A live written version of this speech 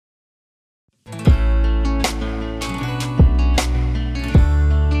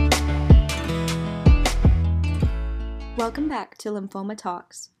Welcome back to Lymphoma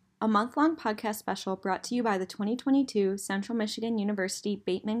Talks, a month-long podcast special brought to you by the 2022 Central Michigan University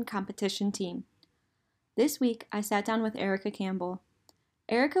Bateman Competition Team. This week, I sat down with Erica Campbell.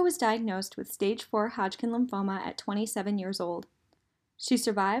 Erica was diagnosed with stage 4 Hodgkin lymphoma at 27 years old. She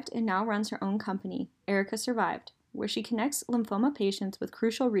survived and now runs her own company, Erica Survived, where she connects lymphoma patients with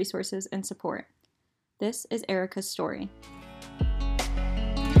crucial resources and support. This is Erica's story.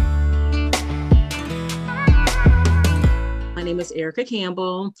 My name is Erica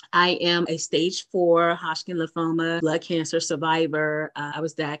Campbell. I am a stage 4 Hodgkin lymphoma blood cancer survivor. I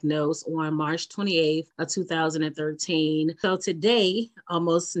was diagnosed on March 28th of 2013. So today,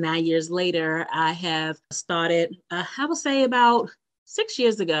 almost 9 years later, I have started, I would say about 7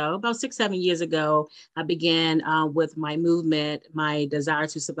 years ago, I began with my movement, my Desire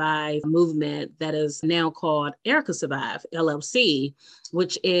to Survive movement that is now called Erica Survive, LLC,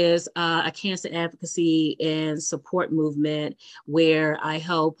 which is a cancer advocacy and support movement where I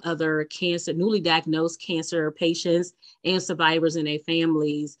help other newly diagnosed cancer patients and survivors and their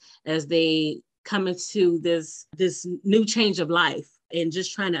families as they come into this new change of life, and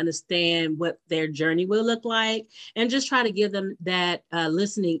just trying to understand what their journey will look like, and just try to give them that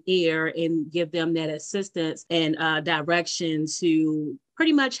listening ear and give them that assistance and direction to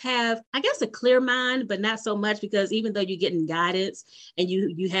pretty much have, I guess, a clear mind, but not so much, because even though you're getting guidance and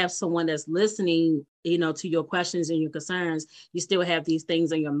you have someone that's listening, to your questions and your concerns, you still have these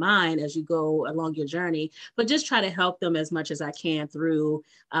things on your mind as you go along your journey, but just try to help them as much as I can through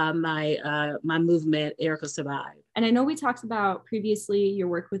my movement, Erica Survive. And I know we talked about previously your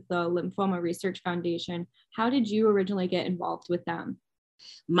work with the Lymphoma Research Foundation. How did you originally get involved with them?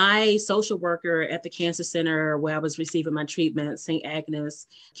 My social worker at the cancer center where I was receiving my treatment, St. Agnes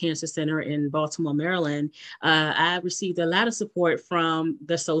Cancer Center in Baltimore, Maryland, I received a lot of support from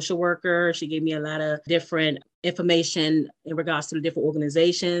the social worker. She gave me a lot of different information in regards to the different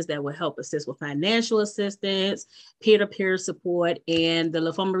organizations that would help assist with financial assistance, peer-to-peer support. And the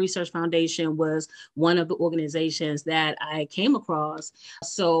Lymphoma Research Foundation was one of the organizations that I came across.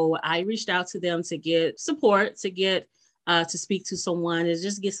 So I reached out to them to get support, to speak to someone and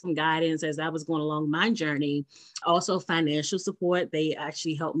just get some guidance as I was going along my journey. Also financial support. They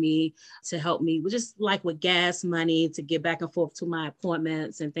actually helped me with just like with gas money to get back and forth to my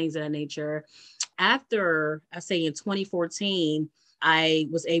appointments and things of that nature. After, I say in 2014, I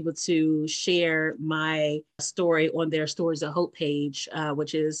was able to share my story on their Stories of Hope page,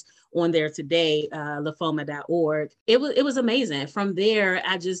 which is on there today, lymphoma.org. It was amazing. From there,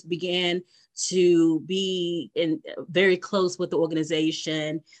 I just began to be very close with the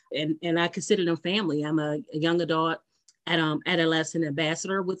organization, and I consider them family. I'm a young adult adolescent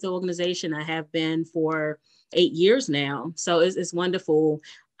ambassador with the organization. I have been for 8 years now. So it's wonderful.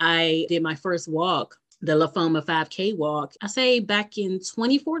 I did my first walk, the Lymphoma 5K walk, I say back in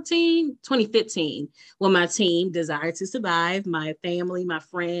 2015, with my team, Desire to Survive, my family, my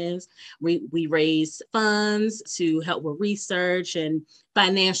friends. We raised funds to help with research and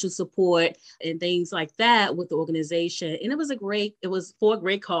financial support and things like that with the organization. And it was for a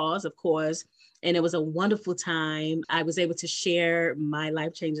great cause, of course. And it was a wonderful time. I was able to share my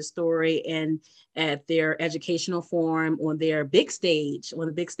life-changing story and at their educational forum on the big stage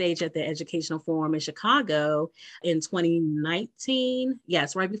at the educational forum in Chicago in 2019.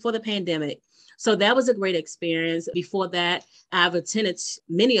 Yes, right before the pandemic. So that was a great experience. Before that, I've attended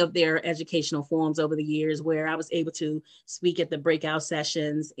many of their educational forums over the years where I was able to speak at the breakout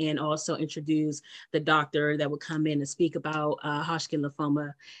sessions and also introduce the doctor that would come in and speak about Hodgkin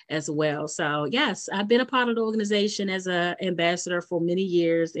lymphoma as well. So yes, I've been a part of the organization as an ambassador for many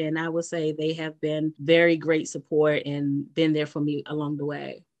years, and I would say they have been very great support and been there for me along the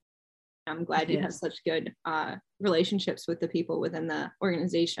way. I'm glad you have such good relationships with the people within the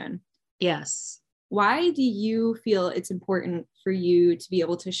organization. Yes. Why do you feel it's important for you to be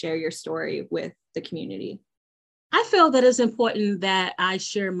able to share your story with the community? I feel that it's important that I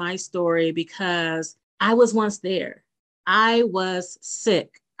share my story because I was once there. I was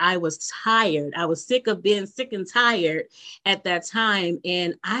sick. I was tired. I was sick of being sick and tired at that time,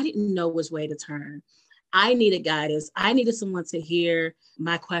 and I didn't know which way to turn. I needed guidance. I needed someone to hear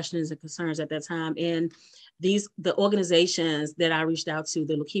my questions and concerns at that time. And the organizations that I reached out to,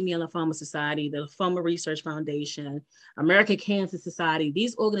 the Leukemia and Lymphoma Society, the Lymphoma Research Foundation, American Cancer Society,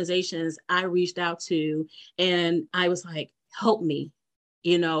 these organizations I reached out to, and I was like, help me.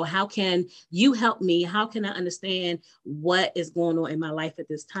 How can you help me? How can I understand what is going on in my life at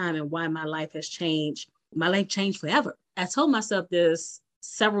this time and why my life has changed? My life changed forever. I told myself this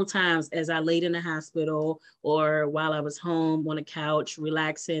several times as I laid in the hospital or while I was home on a couch,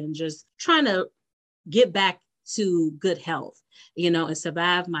 relaxing, just trying to get back to good health, and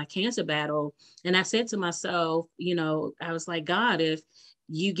survive my cancer battle. And I said to myself, I was like, God, if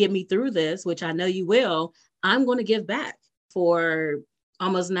you get me through this, which I know you will, I'm going to give back. For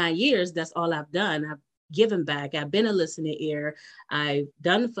almost 9 years, that's all I've done. I've given back. I've been a listening ear. I've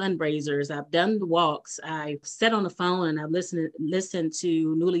done fundraisers. I've done the walks. I've sat on the phone and I've listened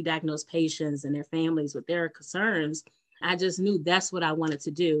to newly diagnosed patients and their families with their concerns. I just knew that's what I wanted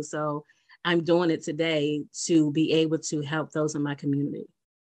to do. So I'm doing it today to be able to help those in my community.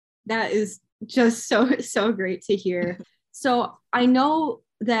 That is just so great to hear. So I know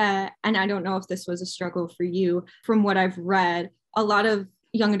that, and I don't know if this was a struggle for you, from what I've read, a lot of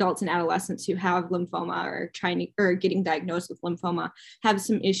young adults and adolescents who have lymphoma or getting diagnosed with lymphoma have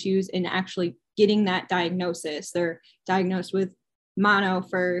some issues in actually getting that diagnosis. They're diagnosed with mono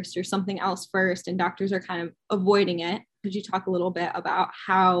first or something else first, and doctors are kind of avoiding it. Could you talk a little bit about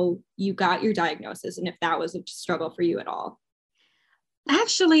how you got your diagnosis and if that was a struggle for you at all?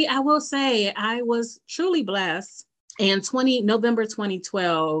 Actually, I will say I was truly blessed. In November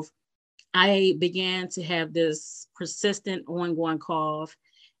 2012, I began to have this persistent ongoing cough.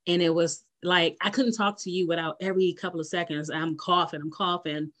 And it was like, I couldn't talk to you without every couple of seconds. I'm coughing.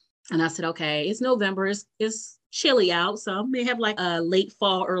 And I said, okay, it's November. It's chilly out. So I may have like a late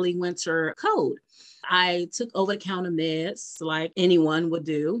fall, early winter cold. I took over-the-counter meds like anyone would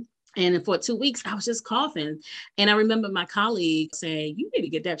do. And for 2 weeks, I was just coughing. And I remember my colleague saying, you need to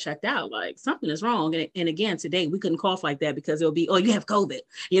get that checked out. Like something is wrong. And again, today we couldn't cough like that because it'll be, oh, you have COVID,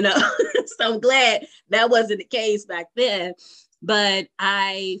 So I'm glad that wasn't the case back then. But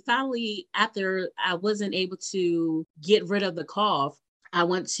I finally, after I wasn't able to get rid of the cough, I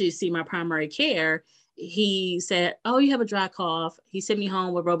went to see my primary care. He said, oh, you have a dry cough. He sent me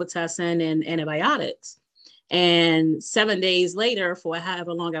home with Robitussin and antibiotics. And 7 days later, for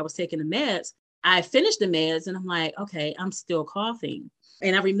however long I was taking the meds, I finished the meds and I'm like, okay, I'm still coughing.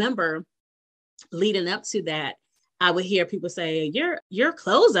 And I remember leading up to that, I would hear people say, your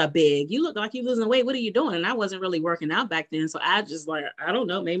clothes are big. You look like you're losing weight. What are you doing? And I wasn't really working out back then. So I just like, I don't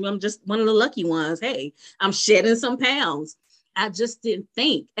know, maybe I'm just one of the lucky ones. Hey, I'm shedding some pounds. I just didn't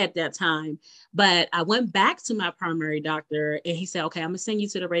think at that time. But I went back to my primary doctor and he said, okay, I'm going to send you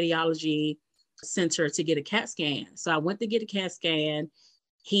to the radiology center to get a CAT scan. So I went to get a CAT scan.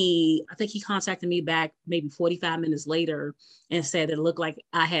 I think he contacted me back maybe 45 minutes later and said it looked like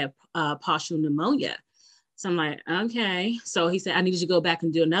I had partial pneumonia. So I'm like, okay. So he said, I need you to go back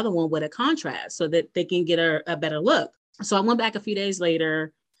and do another one with a contrast so that they can get a better look. So I went back a few days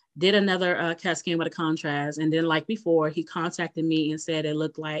later, did another CAT scan with a contrast. And then like before, he contacted me and said it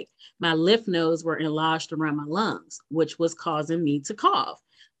looked like my lymph nodes were enlarged around my lungs, which was causing me to cough.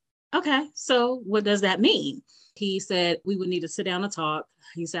 Okay, so what does that mean? He said we would need to sit down and talk.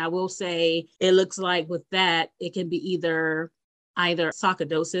 He said, I will say it looks like with that, it can be either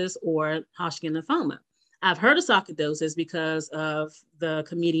sarcoidosis or Hodgkin lymphoma. I've heard of sarcoidosis because of the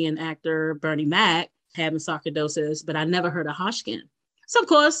comedian actor Bernie Mac having sarcoidosis, but I never heard of Hodgkin. So of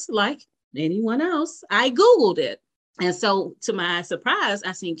course, like anyone else, I Googled it. And so to my surprise,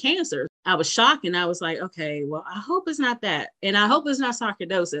 I seen cancer. I was shocked and I was like, okay, well, I hope it's not that. And I hope it's not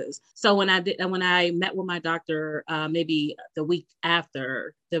sarcoidosis. So when I met with my doctor, maybe the week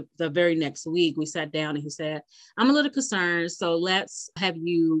after, the very next week, we sat down and he said, I'm a little concerned. So let's have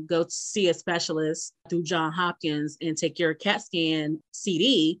you go see a specialist through Johns Hopkins and take your CAT scan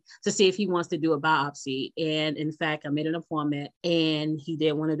CD to see if he wants to do a biopsy. And in fact, I made an appointment and he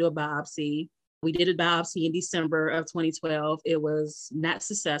did want to do a biopsy. We did a biopsy in December of 2012. It was not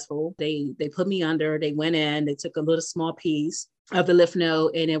successful. They put me under, they went in, they took a little small piece of the lymph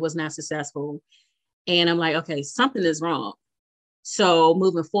node and it was not successful. And I'm like, okay, something is wrong. So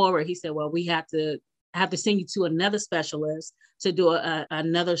moving forward, he said, well, I have to send you to another specialist to do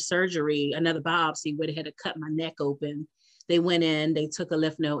another surgery, another biopsy where they had to cut my neck open. They went in, they took a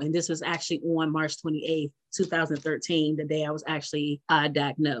lymph node, and this was actually on March 28th, 2013, the day I was actually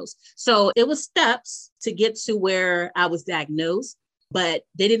diagnosed. So it was steps to get to where I was diagnosed, but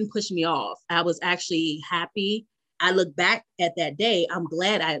they didn't push me off. I was actually happy. I look back at that day, I'm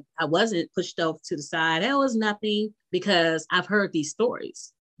glad I wasn't pushed off to the side. It was nothing, because I've heard these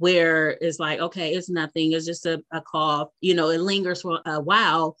stories where it's like, okay, it's nothing. It's just a cough, it lingers for a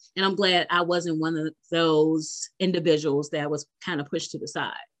while. And I'm glad I wasn't one of those individuals that was kind of pushed to the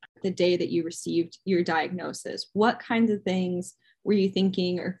side. The day that you received your diagnosis, what kinds of things were you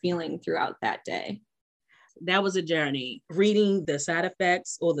thinking or feeling throughout that day? That was a journey. Reading the side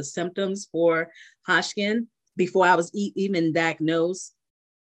effects or the symptoms for Hodgkin before I was even diagnosed: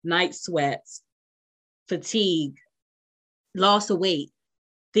 night sweats, fatigue, loss of weight,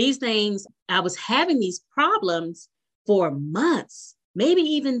 These things, I was having these problems for months, maybe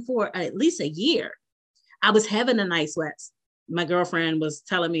even for at least a year. I was having the night sweats. My girlfriend was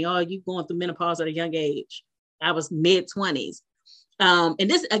telling me, oh, you going through menopause at a young age. I was mid-20s. And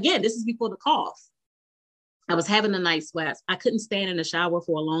this is before the cough. I was having the night sweats. I couldn't stand in the shower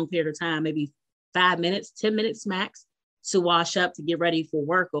for a long period of time, maybe 5 minutes, 10 minutes max, to wash up, to get ready for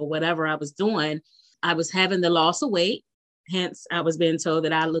work or whatever I was doing. I was having the loss of weight. Hence, I was being told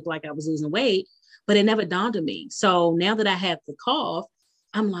that I looked like I was losing weight, but it never dawned on me. So now that I have the cough,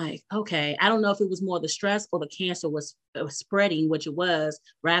 I'm like, okay, I don't know if it was more the stress or the cancer was spreading, which it was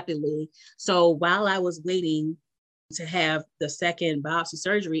rapidly. So while I was waiting to have the second biopsy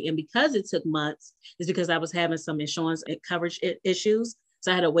surgery, and because it took months, is because I was having some insurance coverage issues.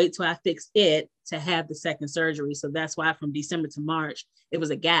 So I had to wait till I fixed it to have the second surgery. So that's why from December to March, it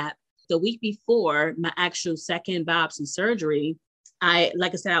was a gap. The week before my actual second biopsy surgery,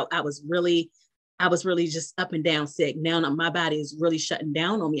 like I said, I was really just up and down sick. Now my body is really shutting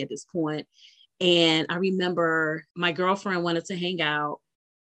down on me at this point. And I remember my girlfriend wanted to hang out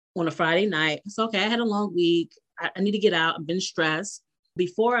on a Friday night. It's okay. I had a long week. I need to get out. I've been stressed.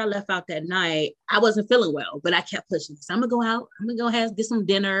 Before I left out that night, I wasn't feeling well, but I kept pushing. So I'm gonna go out. I'm gonna go get some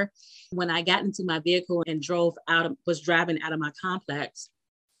dinner. When I got into my vehicle and was driving out of my complex,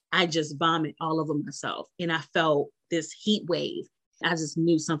 I just vomited all over myself. And I felt this heat wave. I just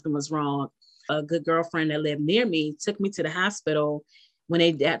knew something was wrong. A good girlfriend that lived near me took me to the hospital. When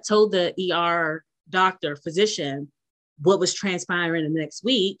they told the ER physician what was transpiring the next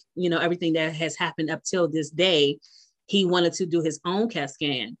week, everything that has happened up till this day, he wanted to do his own CAT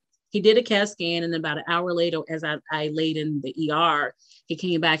scan. He did a CAT scan, and then about an hour later, as I laid in the ER, he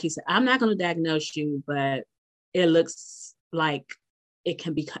came back. He said, I'm not going to diagnose you, but it looks like it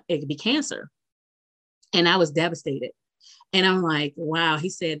could be cancer. And I was devastated. And I'm like, wow. He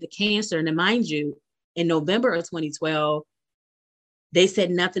said the cancer, and then mind you, in November of 2012, they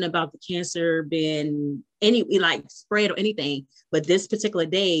said nothing about the cancer being spread or anything. But this particular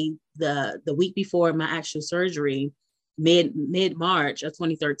day, the week before my actual surgery, mid-March of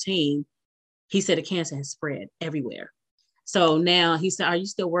 2013, he said the cancer has spread everywhere. So now he said, are you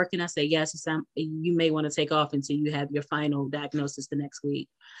still working? I said, yes. He said, you may want to take off until you have your final diagnosis the next week.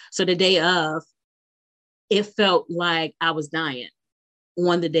 So the day of, it felt like I was dying.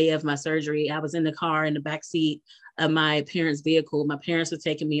 On the day of my surgery, I was in the car in the back seat of my parents' vehicle. My parents were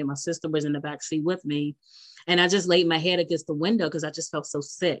taking me and my sister was in the back seat with me. And I just laid my head against the window because I just felt so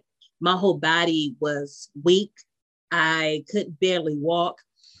sick. My whole body was weak. I could barely walk.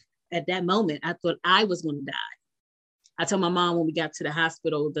 At that moment, I thought I was going to die. I told my mom when we got to the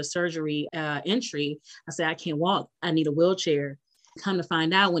hospital, the surgery entry, I said, I can't walk. I need a wheelchair. Come to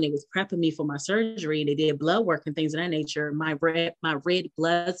find out, when they was prepping me for my surgery, they did blood work and things of that nature. My red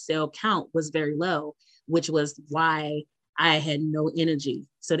blood cell count was very low, which was why I had no energy.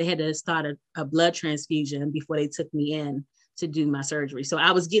 So they had to start a blood transfusion before they took me in to do my surgery. So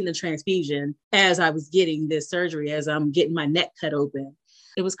I was getting the transfusion as I was getting this surgery, as I'm getting my neck cut open.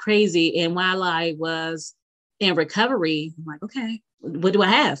 It was crazy. And while I was in recovery, I'm like, okay, what do I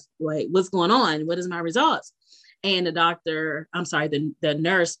have? Like, what's going on? What is my results? And the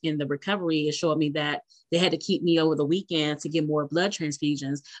nurse in the recovery assured me that they had to keep me over the weekend to get more blood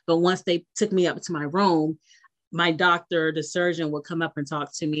transfusions. But once they took me up to my room, my doctor, the surgeon, would come up and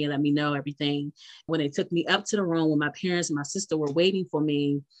talk to me and let me know everything. When they took me up to the room when my parents and my sister were waiting for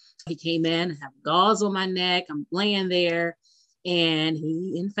me, he came in and had gauze on my neck. I'm laying there. And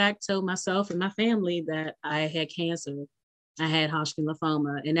he, in fact, told myself and my family that I had cancer. I had Hodgkin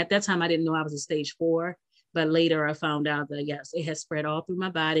lymphoma. And at that time, I didn't know I was a stage 4. But later I found out that, yes, it has spread all through my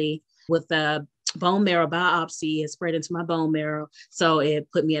body. With the bone marrow biopsy, it spread into my bone marrow. So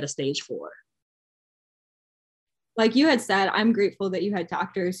it put me at a stage 4. Like you had said, I'm grateful that you had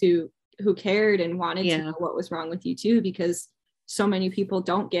doctors who cared and wanted to know what was wrong with you too, because so many people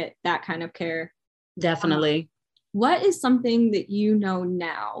don't get that kind of care. Definitely. What is something that you know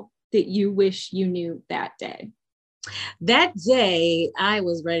now that you wish you knew that day? That day, I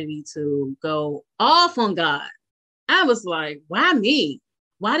was ready to go off on God. I was like, why me?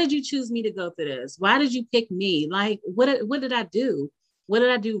 Why did you choose me to go through this? Why did you pick me? Like, what did I do? What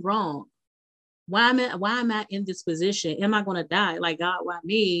did I do wrong? Why am I in this position? Am I going to die? Like, God, why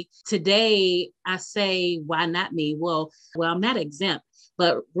me? Today, I say, why not me? Well, I'm not exempt,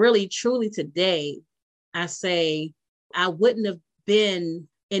 but really, truly today, I say, I wouldn't have been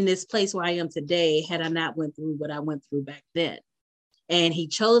in this place where I am today had I not went through what I went through back then. And he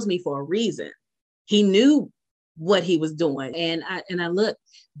chose me for a reason. He knew what he was doing. And I look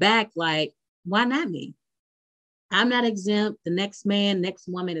back like, why not me? I'm not exempt. The next man, next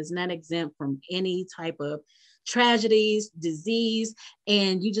woman is not exempt from any type of tragedies, disease,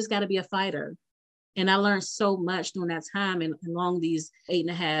 and you just got to be a fighter. And I learned so much during that time and along these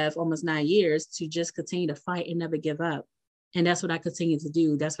 8.5, almost 9 years to just continue to fight and never give up. And that's what I continue to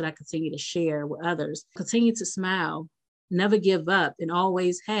do. That's what I continue to share with others. Continue to smile, never give up, and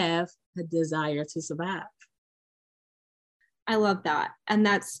always have a desire to survive. I love that. And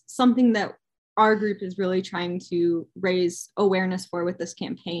that's something that our group is really trying to raise awareness for with this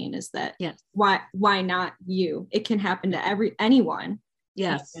campaign, is that yes. why not you? It can happen to anyone.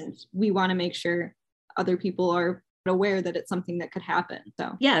 Yes. And we want to make sure other people are aware that it's something that could happen.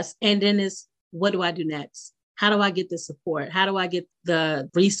 So yes. And then it's, what do I do next? How do I get the support? How do I get the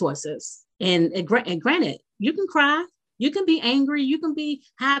resources? And granted, you can cry. You can be angry, you can be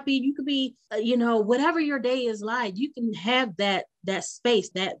happy, you can be, whatever your day is like, you can have that space,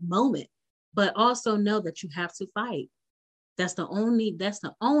 that moment, but also know that you have to fight. That's the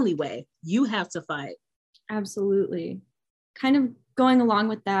only way. You have to fight. Absolutely. Kind of going along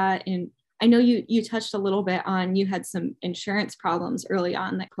with that, and I know you touched a little bit on, you had some insurance problems early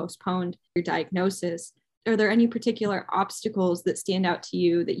on that postponed your diagnosis. Are there any particular obstacles that stand out to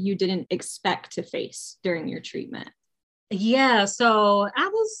you that you didn't expect to face during your treatment? Yeah, so I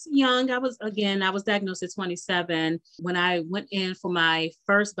was young. I was diagnosed at 27. When I went in for my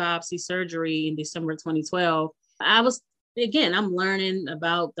first biopsy surgery in December 2012, I'm learning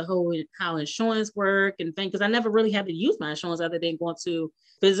about the whole, how insurance work and things, because I never really had to use my insurance other than going to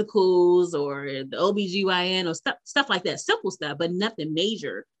physicals or the OBGYN or stuff like that, simple stuff, but nothing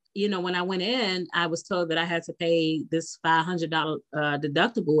major. When I went in, I was told that I had to pay this $500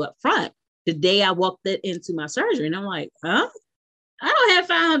 deductible up front the day I walked into my surgery. And I'm like, huh? I don't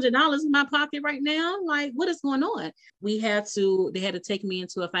have $500 in my pocket right now. Like, what is going on? They had to take me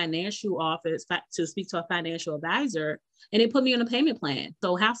into a financial office to speak to a financial advisor, and they put me on a payment plan.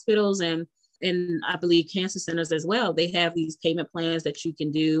 So hospitals and I believe cancer centers as well, they have these payment plans that you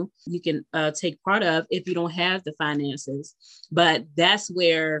can take part of if you don't have the finances. But that's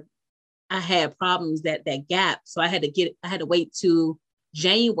where I had problems, that gap. So I had to wait to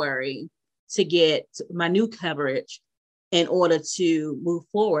January to get my new coverage in order to move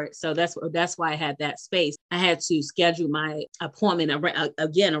forward. So that's why I had that space. I had to schedule my appointment around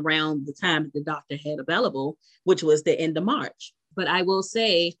the time that the doctor had available, which was the end of March. But I will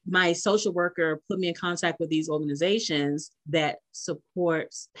say my social worker put me in contact with these organizations that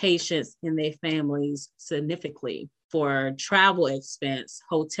supports patients and their families significantly for travel expense,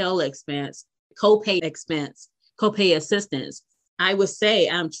 hotel expense, copay assistance. I would say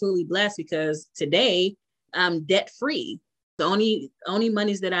I'm truly blessed because today I'm debt free. The only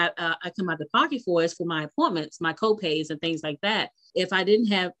monies that I come out of pocket for is for my appointments, my copays and things like that. If I didn't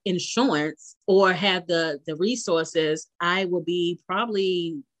have insurance or have the resources, I would be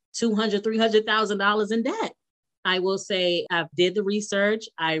probably $200,000, $300,000 in debt. I will say I did the research.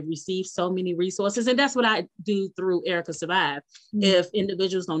 I received so many resources, and that's what I do through Erica Survive. Mm-hmm. If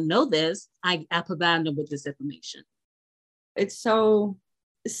individuals don't know this, I provide them with this information. It's so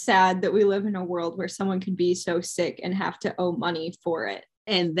sad that we live in a world where someone can be so sick and have to owe money for it.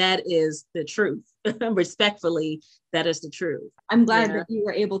 And that is the truth. Respectfully, that is the truth. I'm glad that you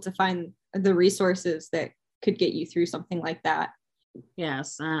were able to find the resources that could get you through something like that.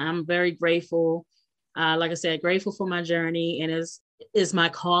 Yes, I'm very grateful. Like I said, grateful for my journey, and it's my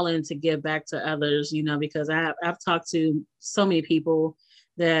calling to give back to others, because I've talked to so many people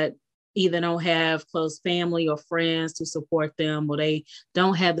that either don't have close family or friends to support them, or they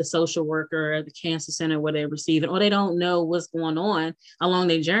don't have the social worker at the cancer center where they're receiving, or they don't know what's going on along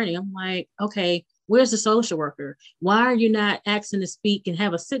their journey. I'm like, okay, where's the social worker? Why are you not asking to speak and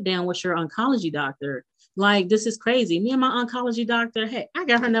have a sit down with your oncology doctor? Like, this is crazy. Me and my oncology doctor, hey, I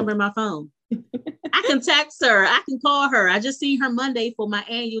got her number in my phone. I can text her. I can call her. I just seen her Monday for my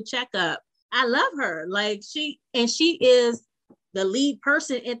annual checkup. I love her. Like, she is the lead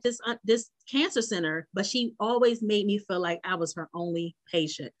person at this cancer center, but she always made me feel like I was her only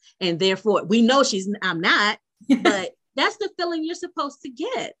patient. And therefore, we know I'm not, but that's the feeling you're supposed to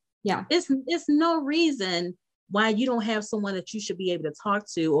get. Yeah. It's no reason why you don't have someone that you should be able to talk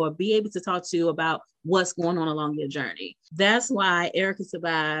to or be able to talk to about what's going on along your journey. That's why Erica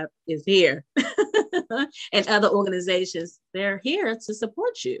Survive is here. And other organizations, they're here to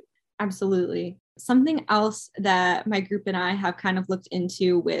support you. Absolutely. Something else that my group and I have kind of looked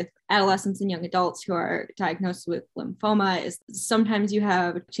into with adolescents and young adults who are diagnosed with lymphoma is sometimes you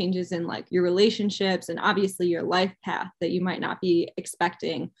have changes in like your relationships and obviously your life path that you might not be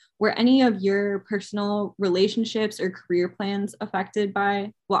expecting. Were any of your personal relationships or career plans affected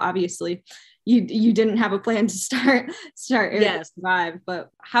by, well, obviously you didn't have a plan to start Yes. survive, but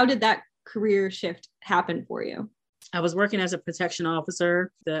how did that career shift happen for you? I was working as a protection officer.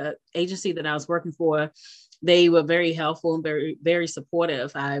 The agency that I was working for, they were very helpful and very, very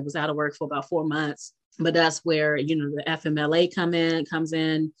supportive. I was out of work for about 4 months, but that's where, the FMLA comes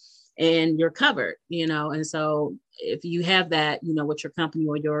in and you're covered, and so if you have that, with your company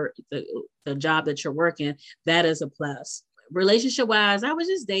or the job that you're working, that is a plus. Relationship wise, I was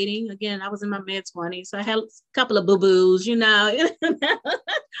just dating. Again, I was in my mid-20s. So I had a couple of boo-boos,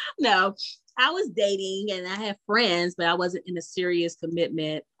 No, I was dating and I had friends, but I wasn't in a serious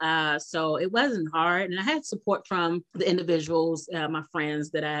commitment. So it wasn't hard. And I had support from the individuals, my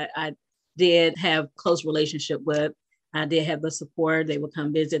friends that I did have close relationship with. I did have the support. They would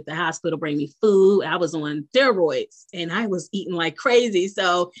come visit the hospital, bring me food. I was on steroids and I was eating like crazy.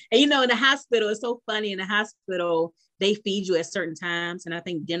 So, and in the hospital, it's so funny. In the hospital, they feed you at certain times. And I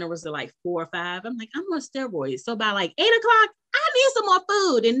think dinner was at like 4 or 5. I'm like, I'm on steroids. So by like 8 o'clock, I need some more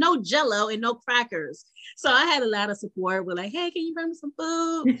food and no Jello and no crackers. So I had a lot of support. We're like, hey, can you bring me some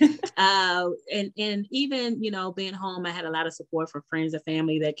food? And even, being home, I had a lot of support from friends and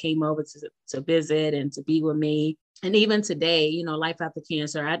family that came over to visit and to be with me. And even today, life after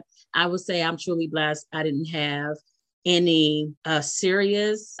cancer, I would say I'm truly blessed. I didn't have any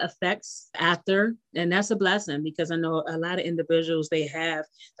serious effects after. And that's a blessing because I know a lot of individuals, they have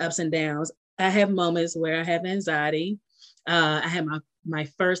ups and downs. I have moments where I have anxiety. I had my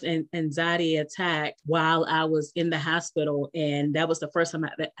first anxiety attack while I was in the hospital. And that was the first time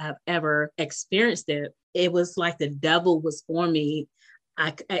I've ever experienced it. It was like the devil was on me. I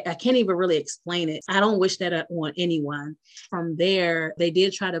can't even really explain it. I don't wish that on anyone. From there, they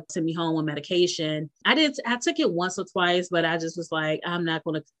did try to send me home on medication. I took it once or twice, but I just was like, I'm not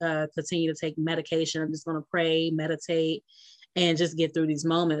going to continue to take medication. I'm just going to pray, meditate, and just get through these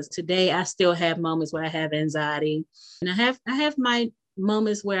moments. Today, I still have moments where I have anxiety. And I have my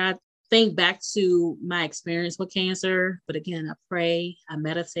moments where I think back to my experience with cancer. But again, I pray, I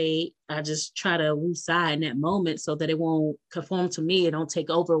meditate, I just try to woosah in that moment so that it won't conform to me. It don't take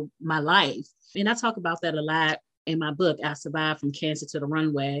over my life. And I talk about that a lot in my book, I Survived from Cancer to the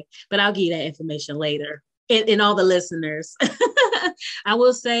Runway, but I'll give you that information later. And all the listeners. I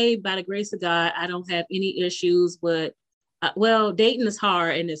will say, by the grace of God, I don't have any issues with, dating is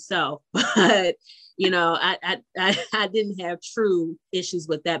hard in itself, but I didn't have true issues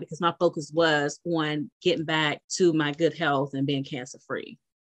with that because my focus was on getting back to my good health and being cancer free.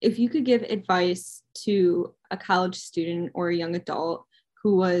 If you could give advice to a college student or a young adult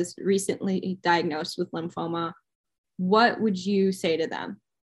who was recently diagnosed with lymphoma, what would you say to them?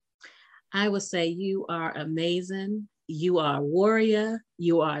 I would say you are amazing. You are a warrior.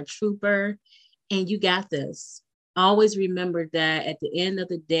 You are a trooper, and you got this. Always remember that at the end of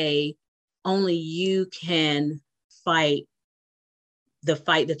the day, only you can fight the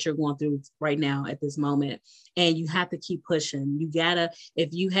fight that you're going through right now at this moment. And you have to keep pushing.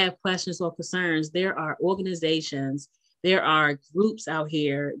 If you have questions or concerns, there are organizations, there are groups out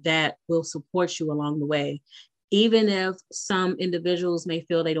here that will support you along the way. Even if some individuals may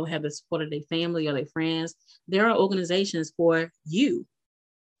feel they don't have the support of their family or their friends, there are organizations for you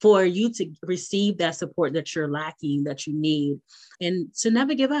to receive that support that you're lacking, that you need, and to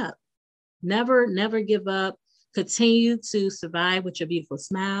never give up. Never give up. Continue to survive with your beautiful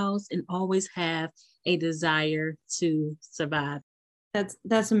smiles and always have a desire to survive.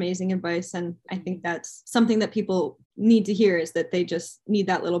 That's amazing advice. And I think that's something that people need to hear, is that they just need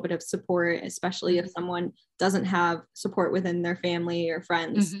that little bit of support, especially if someone doesn't have support within their family or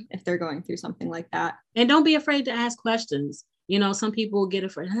friends, if they're going through something like that. And don't be afraid to ask questions. Some people get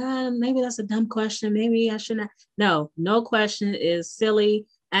afraid, maybe that's a dumb question. Maybe I shouldn't. No question is silly.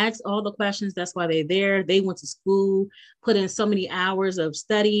 Ask all the questions. That's why they're there. They went to school, put in so many hours of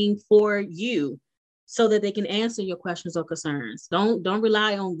studying for you so that they can answer your questions or concerns. Don't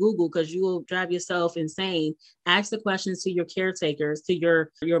rely on Google because you will drive yourself insane. Ask the questions to your caretakers, to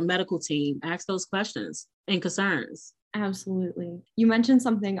your medical team. Ask those questions and concerns. Absolutely. You mentioned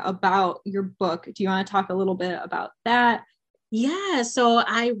something about your book. Do you want to talk a little bit about that? Yeah, so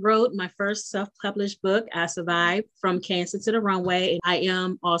I wrote my first self-published book, I Survived From Cancer to the Runway. And I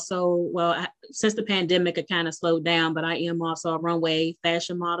am also, since the pandemic, it kind of slowed down, but I am also a runway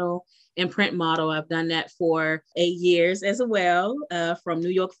fashion model and print model. I've done that for 8 years as well, from New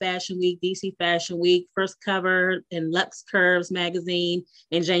York Fashion Week, DC Fashion Week, first cover in Lux Curves magazine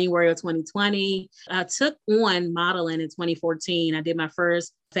in January of 2020. I took on modeling in 2014. I did my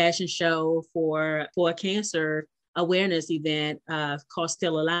first fashion show for a cancer awareness event called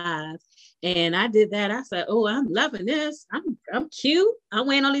Still Alive. And I did that. I said, oh, I'm loving this. I'm cute. I'm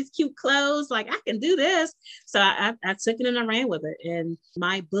wearing all these cute clothes. Like, I can do this. So I took it and I ran with it. And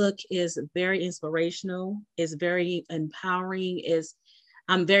my book is very inspirational. It's very empowering.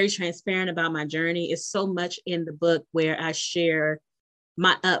 I'm very transparent about my journey. It's so much in the book where I share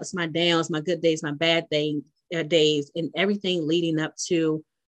my ups, my downs, my good days, my bad days, and everything leading up to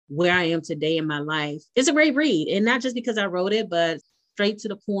where I am today in my life. It's a great read. And not just because I wrote it, but straight to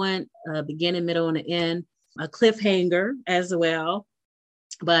the point, beginning, middle, and the end, a cliffhanger as well.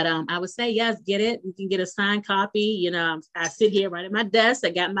 But I would say, yes, get it. You can get a signed copy. You know, I sit here right at my desk.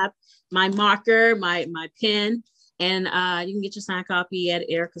 I got my marker, my pen, and you can get your signed copy at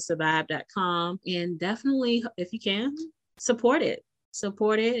ericasurvive.com. And definitely, if you can, support it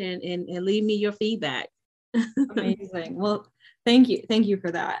and leave me your feedback. Amazing. Well, thank you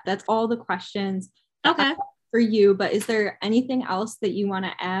for that. That's all the questions Okay. for you, but is there anything else that you want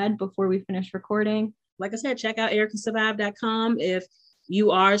to add before we finish recording? Like I said, check out ericasurvive.com if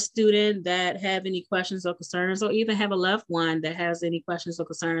you are a student that have any questions or concerns, or even have a loved one that has any questions or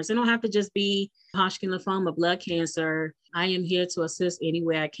concerns. It don't have to just be Hodgkin lymphoma, blood cancer. I am here to assist any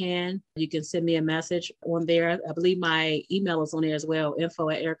way I can. You can send me a message on there. I believe my email is on there as well,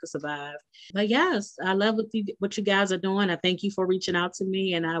 info@ericasurvive. But yes, I love what you guys are doing. I thank you for reaching out to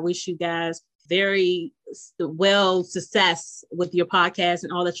me, and I wish you guys very well success with your podcast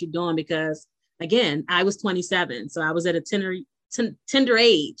and all that you're doing, because again, I was 27, so I was at a tender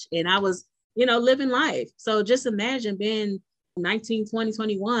age, and I was, living life. So just imagine being 19, 20,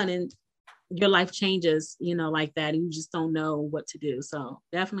 21, and your life changes, like that, and you just don't know what to do. So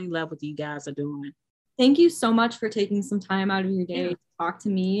definitely love what you guys are doing. Thank you so much for taking some time out of your day to talk to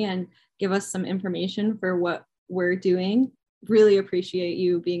me and give us some information for what we're doing. Really appreciate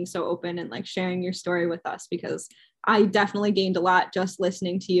you being so open and like sharing your story with us, because I definitely gained a lot just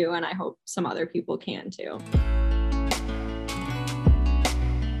listening to you, and I hope some other people can too.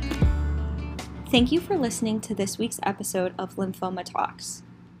 Thank you for listening to this week's episode of Lymphoma Talks.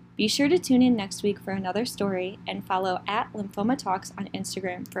 Be sure to tune in next week for another story, and follow @Lymphoma Talks on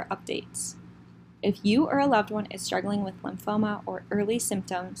Instagram for updates. If you or a loved one is struggling with lymphoma or early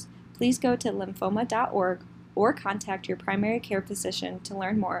symptoms, please go to lymphoma.org or contact your primary care physician to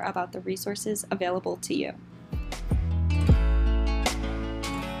learn more about the resources available to you.